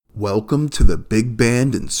Welcome to the Big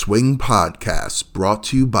Band and Swing Podcast, brought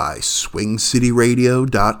to you by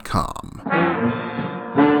SwingCityRadio.com.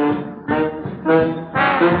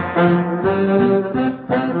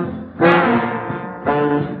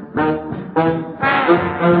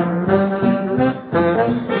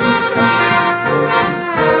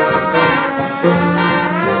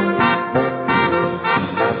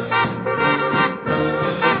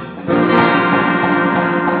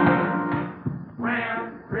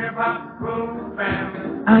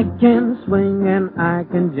 I can swing and I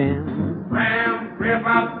can jam. Wham, rip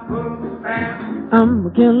up, boom, bam. I'm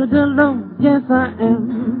a killer to low, yes I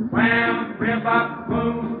am. Wham, rip up,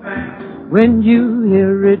 boom, bam. When you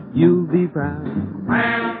hear it, you'll be proud.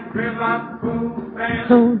 Wham, rip up, boom, bam.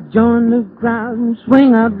 So join the crowd and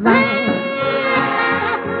swing out loud.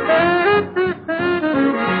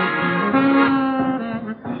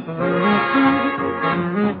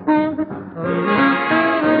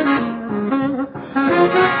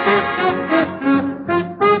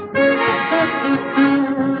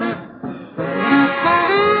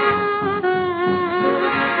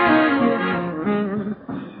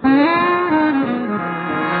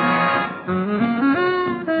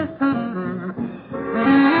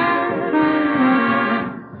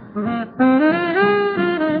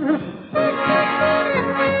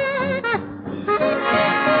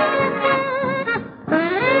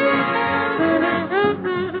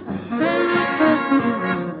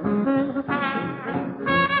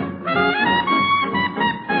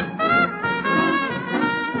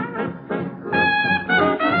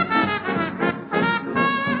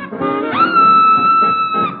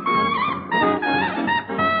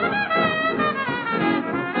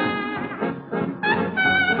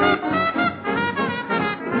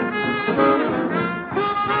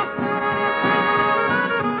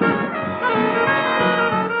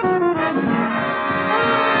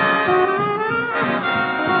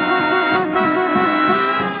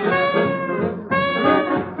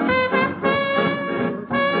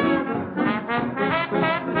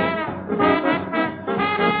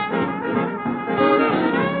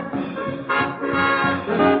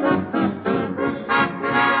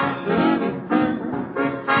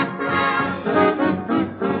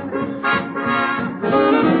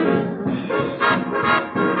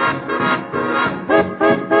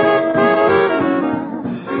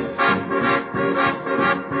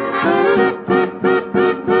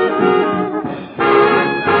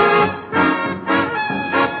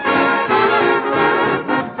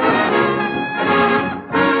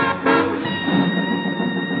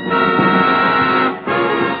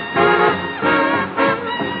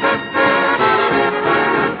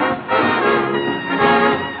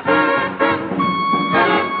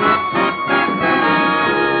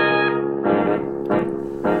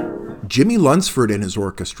 Jimmy Lunsford and his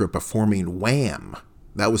orchestra performing Wham!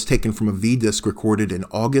 That was taken from a V-disc recorded in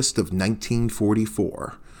August of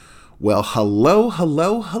 1944. Well,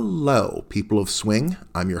 hello, people of swing.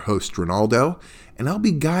 I'm your host, Ronaldo, and I'll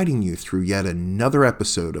be guiding you through yet another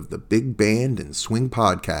episode of the Big Band and Swing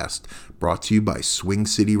Podcast, brought to you by Swing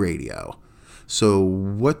City Radio. So,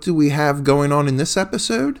 what do we have going on in this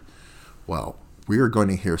episode? Well, we are going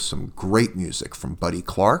to hear some great music from Buddy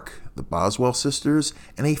Clark, the Boswell Sisters,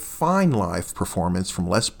 and a fine live performance from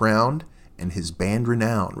Les Brown and his band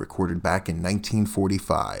Renown, recorded back in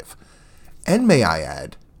 1945. And may I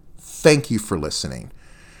add, thank you for listening.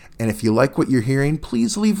 And if you like what you're hearing,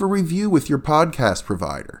 please leave a review with your podcast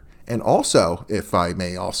provider. And also, if I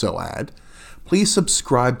may also add, please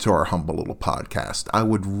subscribe to our humble little podcast. I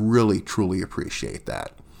would really, truly appreciate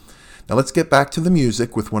that. Now let's get back to the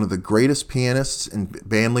music with one of the greatest pianists and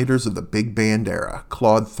bandleaders of the big band era,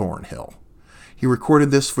 Claude Thornhill. He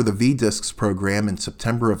recorded this for the V-Discs program in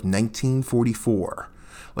September of 1944.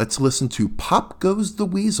 Let's listen to Pop Goes the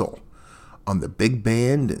Weasel on the Big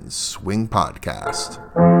Band and Swing Podcast.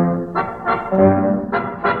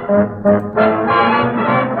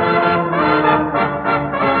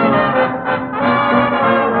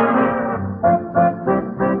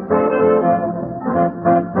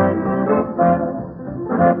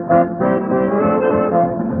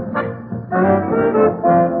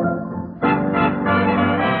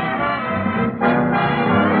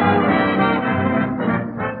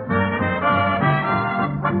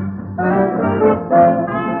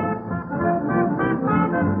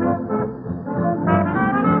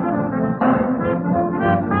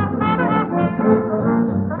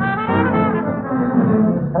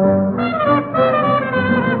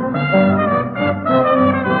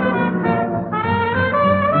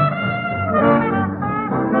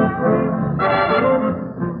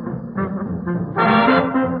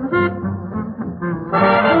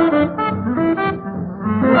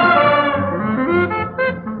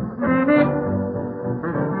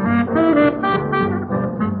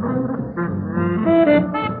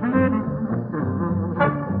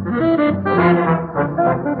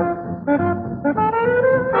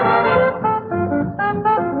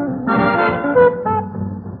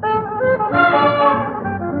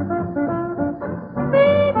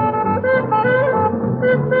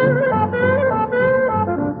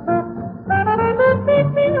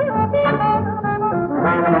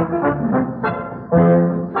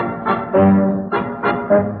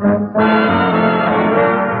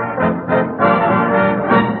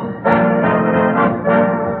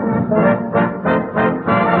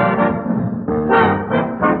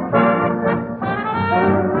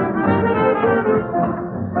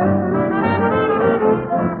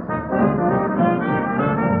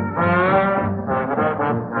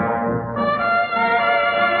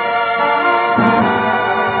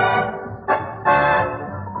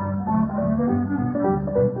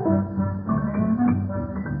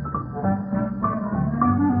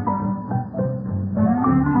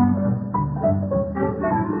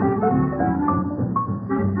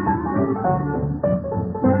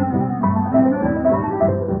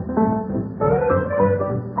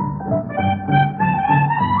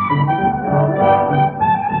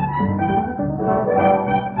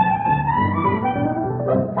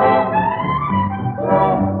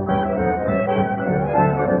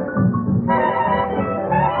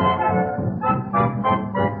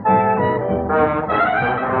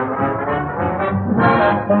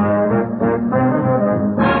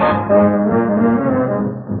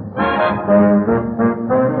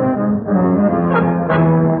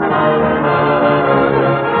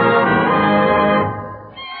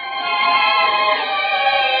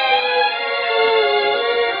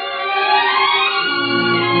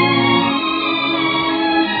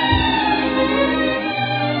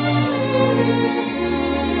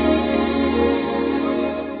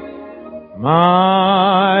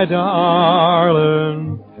 My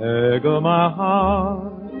darling, peg of my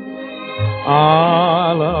heart,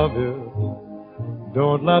 I love you.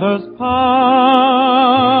 Don't let us part.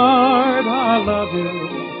 I love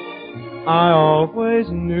you. I always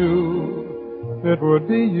knew it would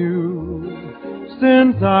be you.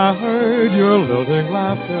 Since I heard your lilting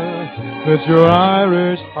laughter, it's your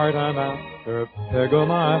Irish heart I'm after, peg of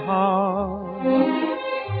my heart.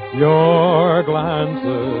 Your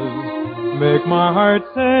glances make my heart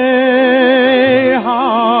say,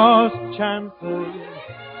 how's chances?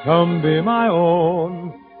 Come be my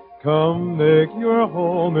own. Come make your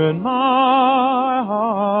home in my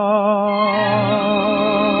heart.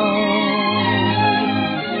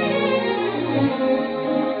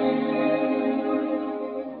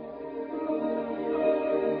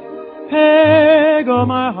 Peg of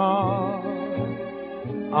my heart,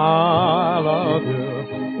 I love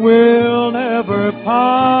you. We'll never part.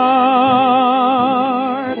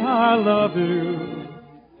 I love you,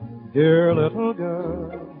 dear little girl,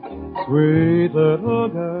 sweet little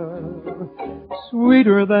girl.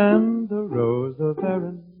 Sweeter than the rose of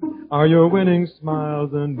Erin are your winning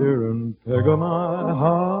smiles endearing, peg of my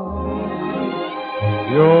heart.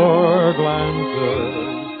 Your glances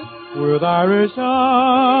with Irish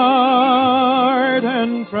art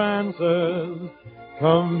entrances,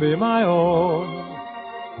 come be my own.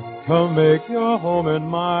 Come make your home in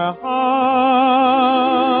my heart.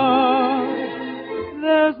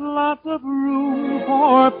 There's lots of room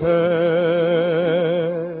for peg,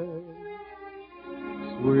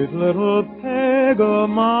 sweet little peg of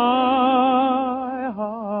my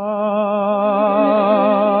heart.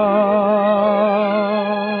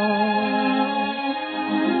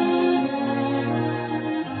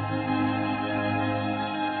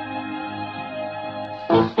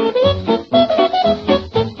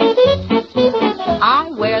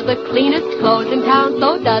 I wear the cleanest clothes in town,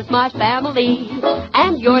 so does my family.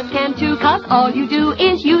 And yours can too, 'cause all you do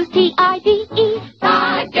is use T-I-D-E.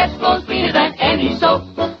 Tide gets clothes cleaner than any soap.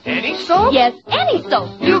 Any soap? Yes, any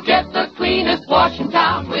soap. You get the cleanest wash in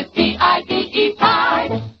town with T-I-D-E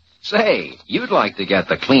Tide. Say, you'd like to get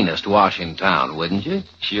the cleanest wash in town, wouldn't you?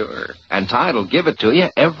 Sure. And Tide will give it to you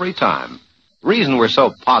every time. Reason we're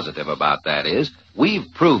so positive about that is we've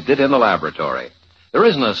proved it in the laboratory. There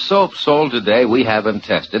isn't a soap sold today we haven't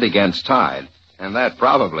tested against Tide, and that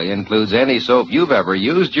probably includes any soap you've ever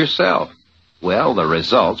used yourself. Well, the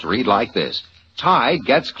results read like this. Tide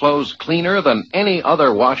gets clothes cleaner than any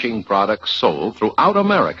other washing product sold throughout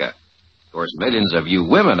America. Of course, millions of you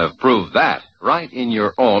women have proved that right in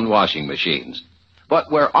your own washing machines. But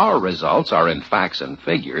where our results are in facts and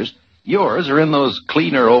figures, yours are in those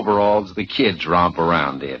cleaner overalls the kids romp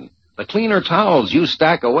around in, the cleaner towels you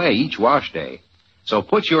stack away each wash day. So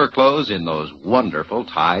put your clothes in those wonderful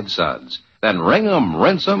Tide Suds. Then wring 'em,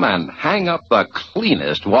 rinse 'em, and hang up the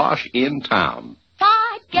cleanest wash in town.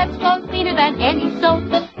 Tide gets clothes cleaner than any soap.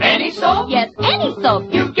 Any soap? Yes, any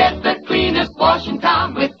soap. You get the cleanest wash in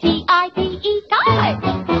town with T-I-D-E Tide.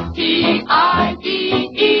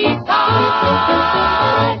 T-I-D-E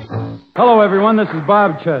Tide. Hello, everyone. This is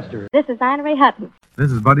Bob Chester. This is Anna Ray Hutton. This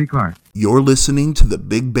is Buddy Clark. You're listening to the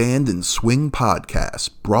Big Band and Swing Podcast,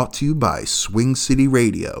 brought to you by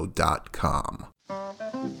SwingCityRadio.com.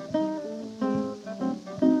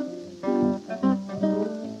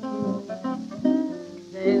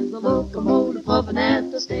 There's a locomotive puffing at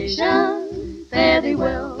the station. Fare thee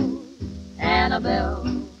well, Annabelle.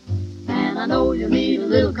 And I know you need a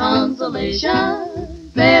little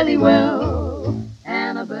consolation. Fare thee well,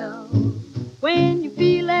 Annabelle. When you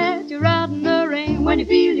feel that you're out in the rain, when you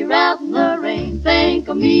feel you're out in the rain, think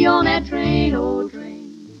of me on that train, oh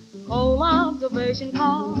train. Cold observation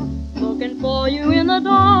car, looking for you in the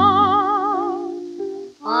dark.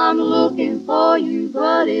 I'm looking for you,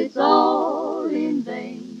 but it's all in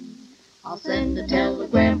vain. I'll send a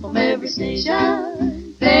telegram from every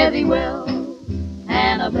station. Fare thee well,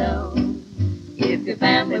 Annabelle. If your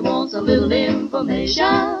family wants a little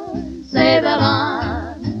information, say that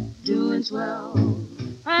I'm doing swell.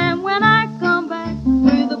 And when I come back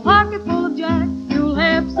with a pocket full of jack, you'll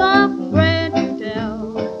have something grand to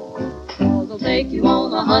tell. 'Cause I'll take you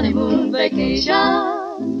on a honeymoon vacation.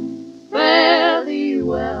 Fare thee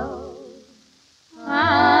well,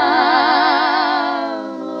 Annabelle.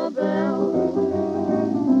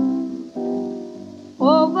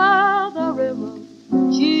 Over the river,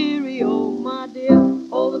 cheerio, my dear.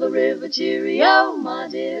 Over the river, cheerio, my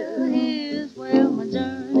dear. Here's where my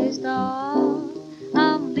journey starts.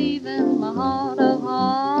 I'm leaving my heart of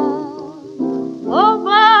hearts.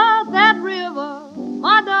 Over that river,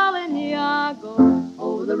 my darling, here I go.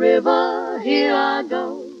 Over the river, here I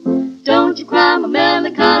go. Don't you cry, my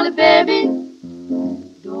melancholy baby.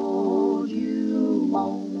 Don't you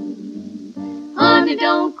moan. Honey,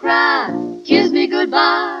 don't cry. Kiss me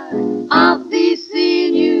goodbye. I'll be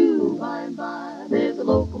seeing you by and by. There's a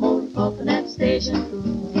locomotive puffing at the station.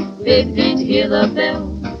 Baby, didn't you hear the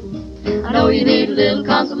bell? I know you need a little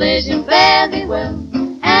consolation. Fare thee well,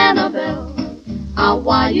 Annabelle. I'll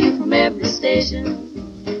wire you from every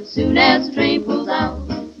station soon as the train pulls out,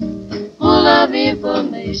 full of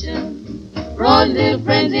information for all your little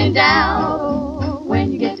friends in doubt.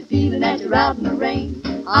 When you get to feeling that you're out in the rain,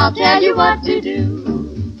 I'll tell you what to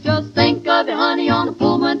do. Just think of your honey on a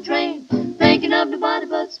Pullman train, thinking of nobody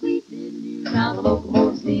but sweet little you. Now the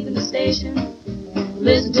locomotive's leaving the station,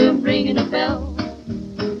 listen to him ringing a bell.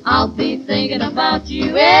 I'll be thinking about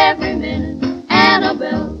you every minute,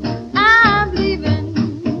 Annabelle. I'm leaving,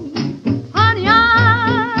 honey,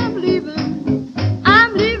 I'm leaving.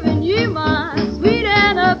 I'm leaving you, my sweet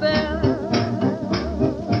Annabelle.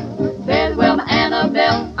 Fare thee well, my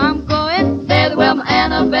Annabelle. I'm going. Fare thee well, my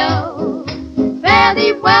Annabelle. Fare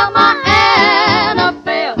thee well, my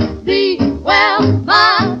Annabelle. Thee well,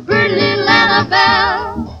 my pretty little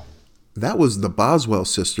Annabelle. That was the Boswell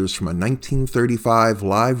Sisters from a 1935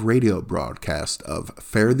 live radio broadcast of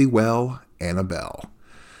Fare Thee Well, Annabelle.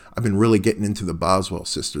 I've been really getting into the Boswell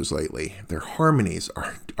Sisters lately. Their harmonies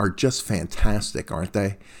are just fantastic, aren't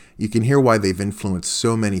they? You can hear why they've influenced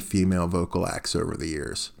so many female vocal acts over the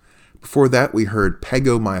years. Before that, we heard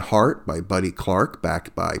Peg-O My Heart by Buddy Clark,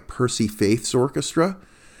 backed by Percy Faith's orchestra,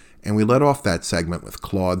 and we led off that segment with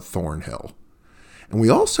Claude Thornhill. And we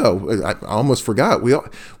also, I almost forgot, we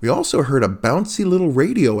also heard a bouncy little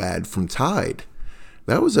radio ad from Tide.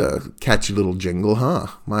 That was a catchy little jingle, huh?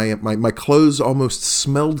 My clothes almost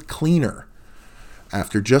smelled cleaner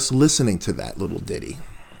after just listening to that little ditty.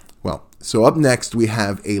 Well, so up next we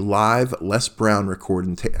have a live Les Brown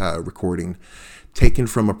recording taken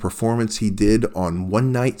from a performance he did on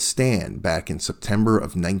One Night Stand back in September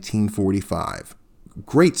of 1945.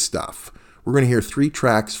 Great stuff. We're going to hear 3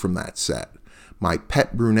 tracks from that set: My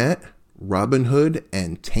Pet Brunette, Robin Hood,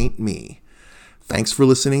 and Taint Me. Thanks for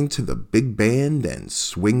listening to the Big Band and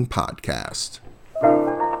Swing Podcast.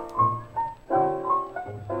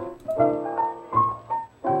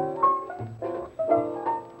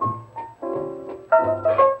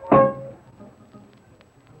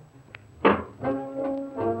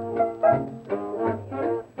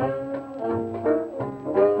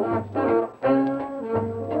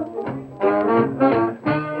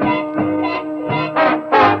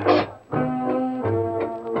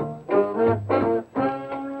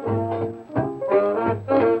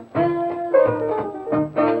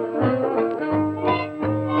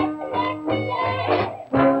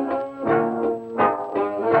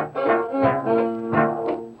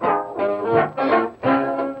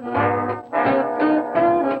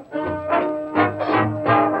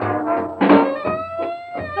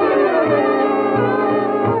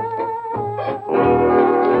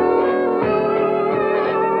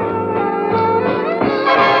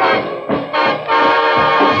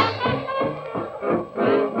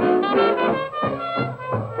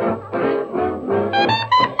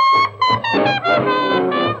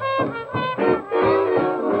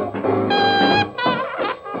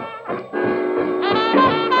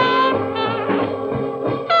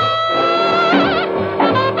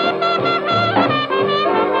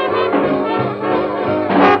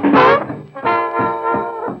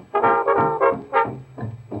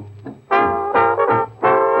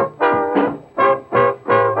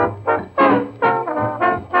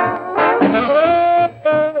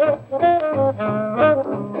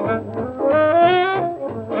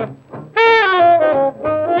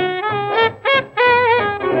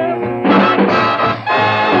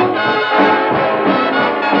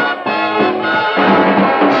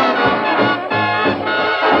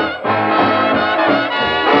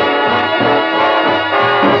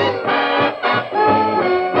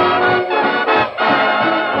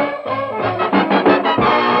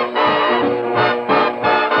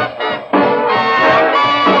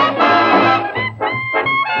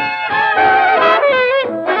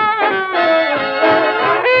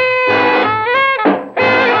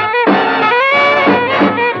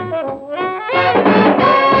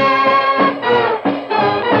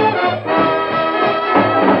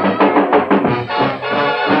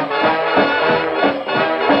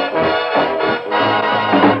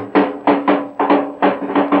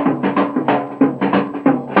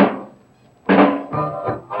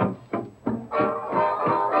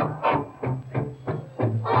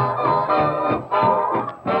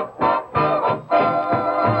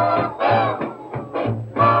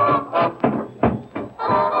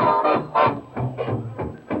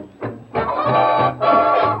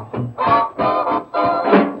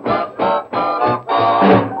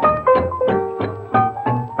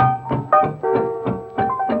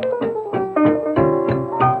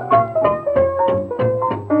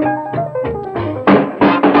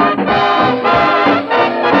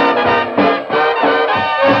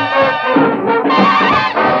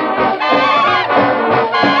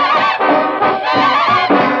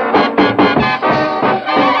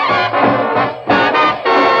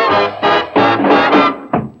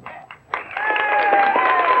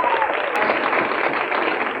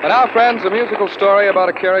 friends, a musical story about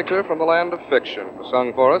a character from the land of fiction,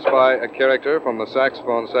 sung for us by a character from the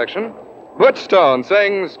saxophone section. Butch Stone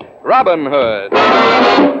sings Robin Hood.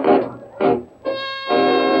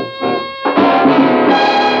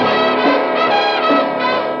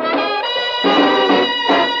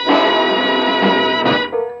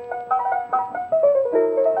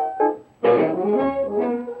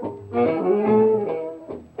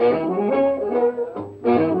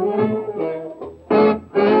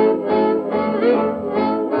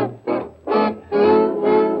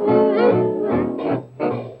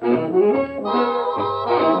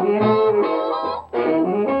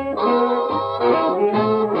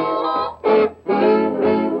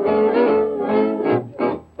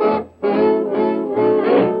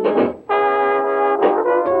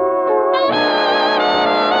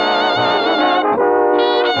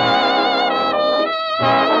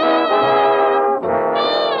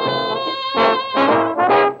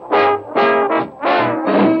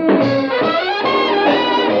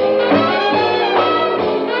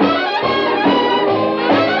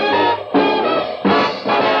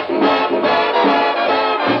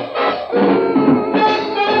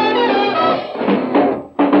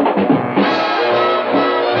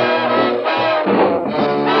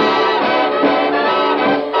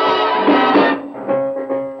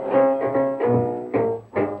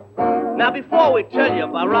 Before we tell you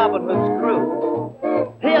about Robin Hood's crew,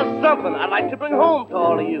 here's something I'd like to bring home to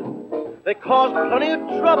all of you. They caused plenty of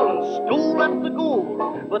trouble and stole at the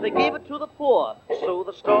gold, but they gave it to the poor, so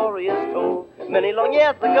the story is told. Many long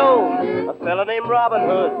years ago, a fella named Robin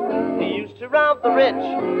Hood, he used to rob the rich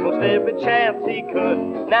most every chance he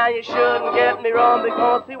could. Now you shouldn't get me wrong,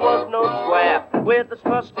 because he was no square. With his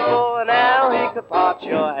trusty bow and arrow, he could part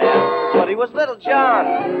your hair. But he was Little John,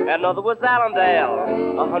 and another was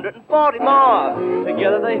Allendale. 140 more,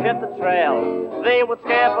 together they hit the trail. They would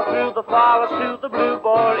scamper through the forest to the Blue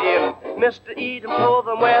Boar Inn. Mr. Eden told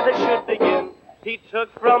them where they should begin. He took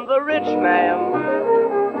from the rich man,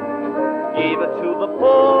 gave it to the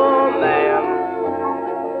poor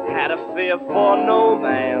man, had a fear for no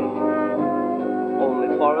man,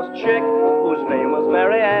 only for his chick, whose name was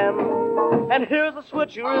Mary Ann. And here's the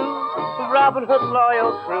switcheroo, the Robin Hood's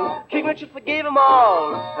loyal crew. King Richard forgave them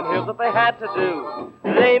all, and here's what they had to do.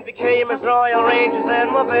 They became his royal rangers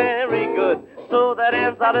and were very good. So that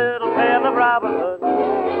ends our little tale of Robin Hood.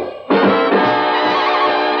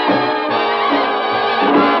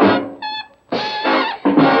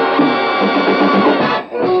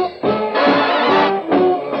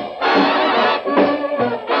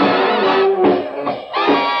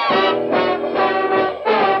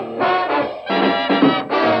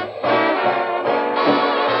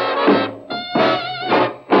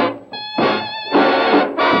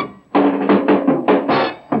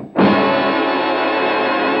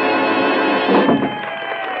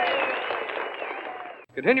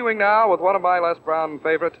 Continuing now with one of my Les Brown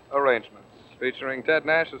favorite arrangements, featuring Ted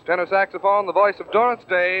Nash's tenor saxophone, the voice of Doris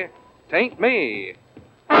Day, "Tain't Me."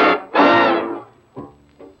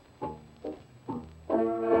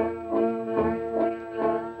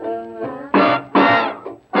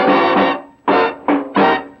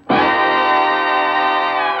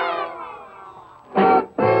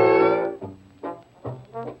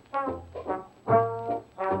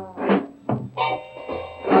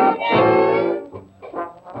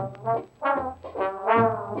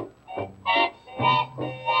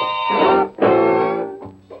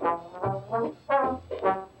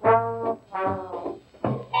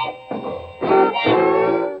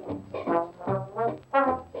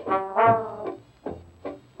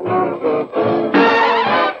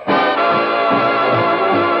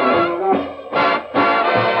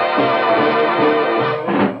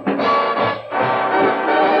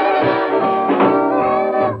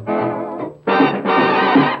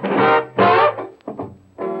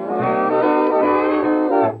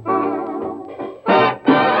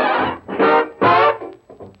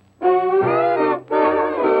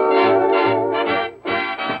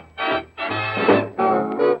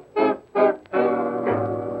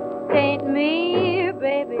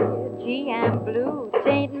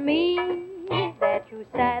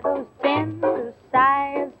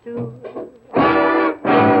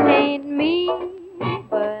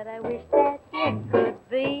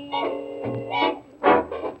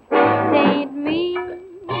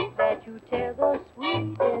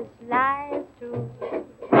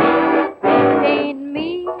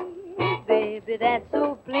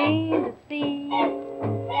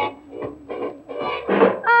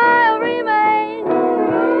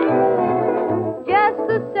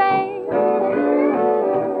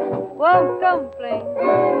 Won't complain.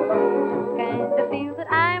 Kinda feel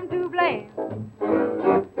that I'm too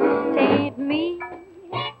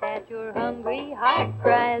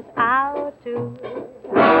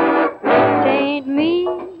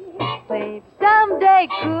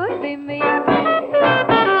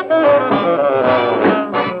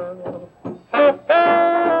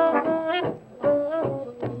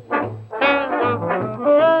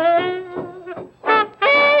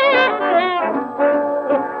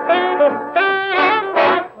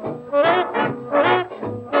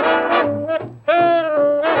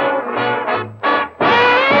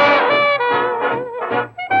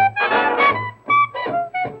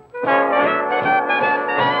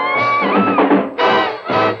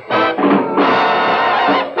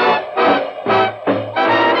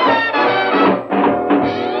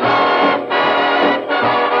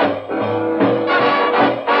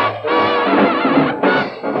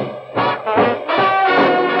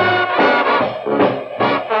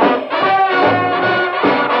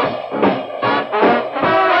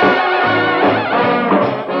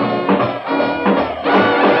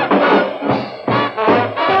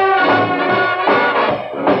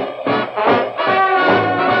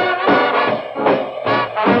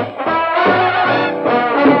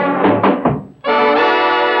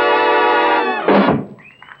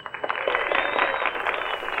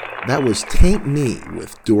That was Taint Me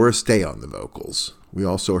with Doris Day on the vocals. We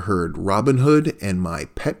also heard Robin Hood and My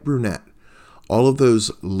Pet Brunette. All of those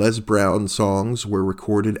Les Brown songs were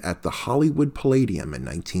recorded at the Hollywood Palladium in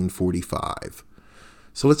 1945.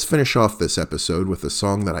 So let's finish off this episode with a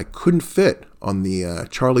song that I couldn't fit on the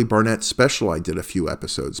Charlie Barnett special I did a few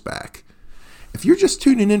episodes back. If you're just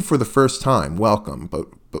tuning in for the first time, welcome. But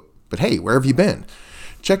hey, where have you been?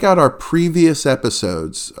 Check out our previous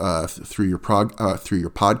episodes through your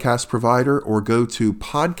podcast provider, or go to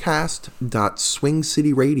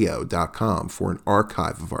podcast.swingcityradio.com for an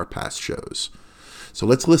archive of our past shows. So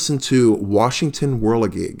let's listen to Washington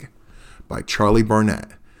Whirligig by Charlie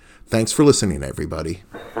Barnett. Thanks for listening, everybody.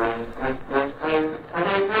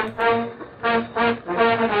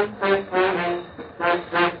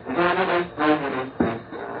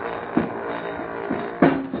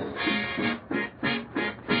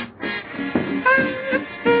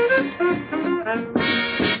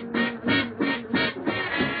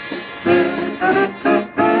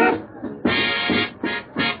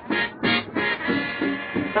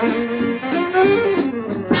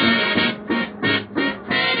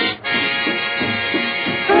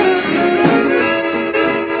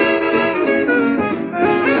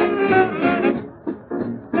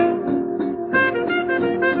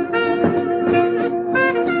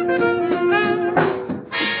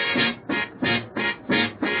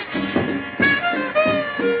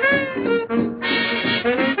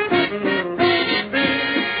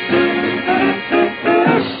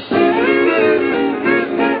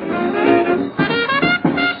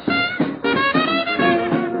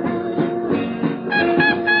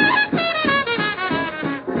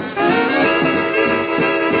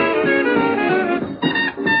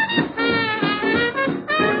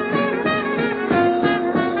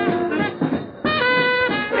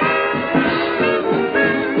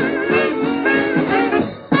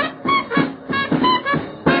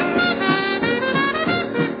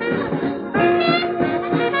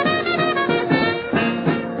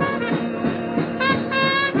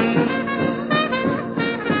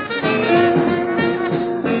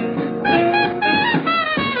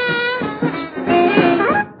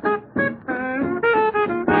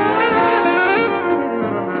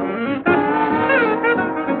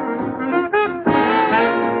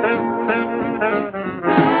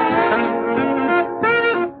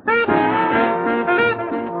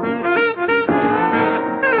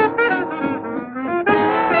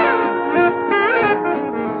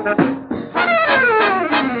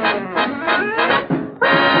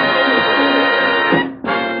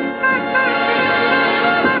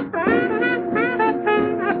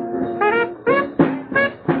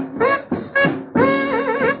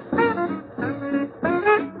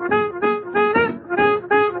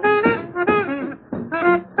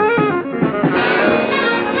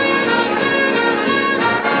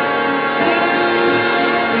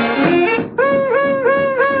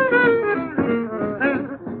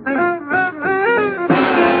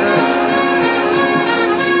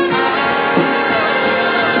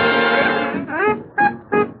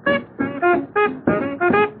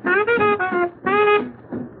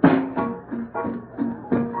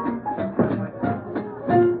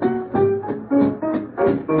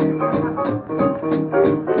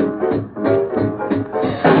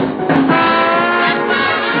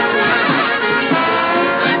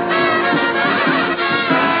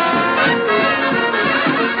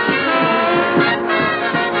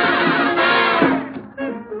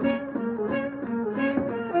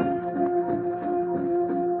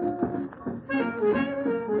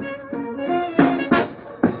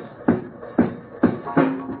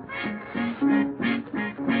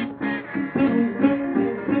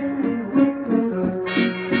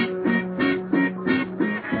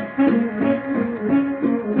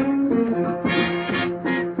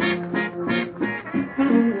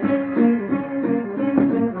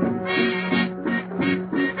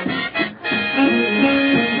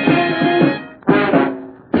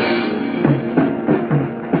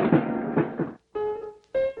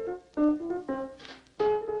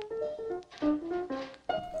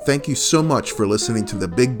 Thank you so much for listening to the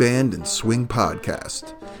Big Band and Swing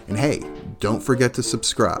Podcast. And hey, don't forget to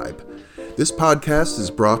subscribe. This podcast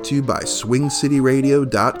is brought to you by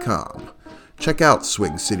SwingCityRadio.com. Check out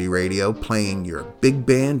Swing City Radio, playing your big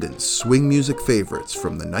band and swing music favorites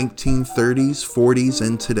from the 1930s, 40s,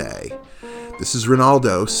 and today. This is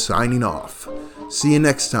Ronaldo signing off. See you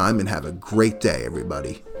next time and have a great day,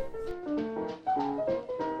 everybody.